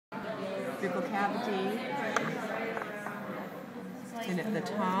buccal cavity. And at the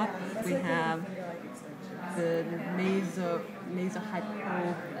top, we have the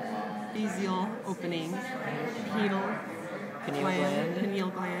nasohypophyseal opening, pineal gland.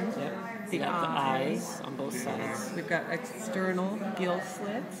 Yep. The the eyes on both sides. We've got external gill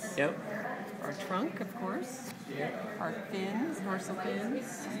slits. Yep. Our trunk, of course. Yep. Our fins, dorsal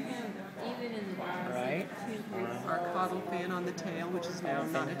fins. Right. Our caudal fin on the tail, which is now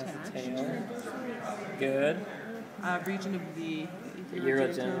not attached. Tail. Good. Region of the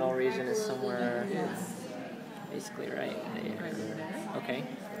Urogenital region is somewhere basically right right there. Okay.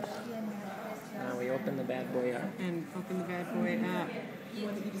 Now we open the bad boy up. And open the bad boy up.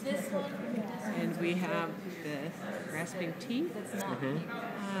 And we have the grasping teeth.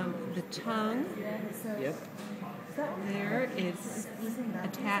 The tongue. Yep. There is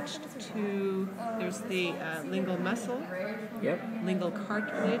attached to, there's the lingual muscle. Yep. Lingual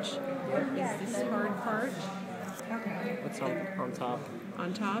cartilage is this hard part. What's on top?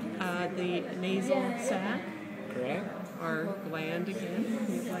 On top, the nasal sac. Correct. Our gland again,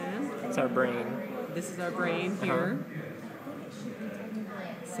 the gland. That's our brain. This is our brain here.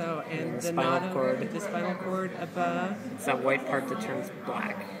 So, and the spinal cord. The spinal cord above. It's that white part that turns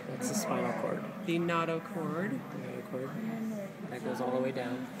black. That's the spinal cord. The notochord. That goes all the way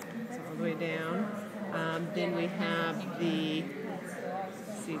down. It's all the way down. Then we have the,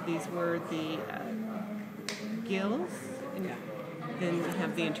 these were the gills. Yeah. Then we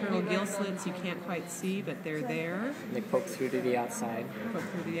have the internal gill slits you can't quite see, but they're there. And they poke through to the outside. Poke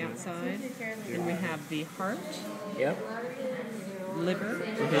through the outside. Then we have the heart. Yep. Liver.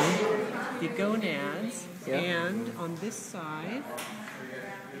 The gonads. Yep. And on this side,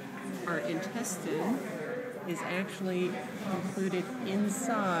 our intestine is actually included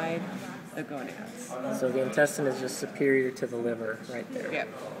inside the gonads. So the intestine is just superior to the liver right there. Yep.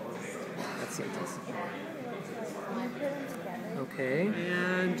 That's the intestine. Okay.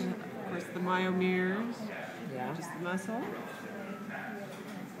 And, of course, the myomeres, Yeah. just the muscle.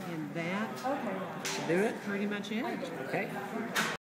 And that Should do it? pretty much it. Okay.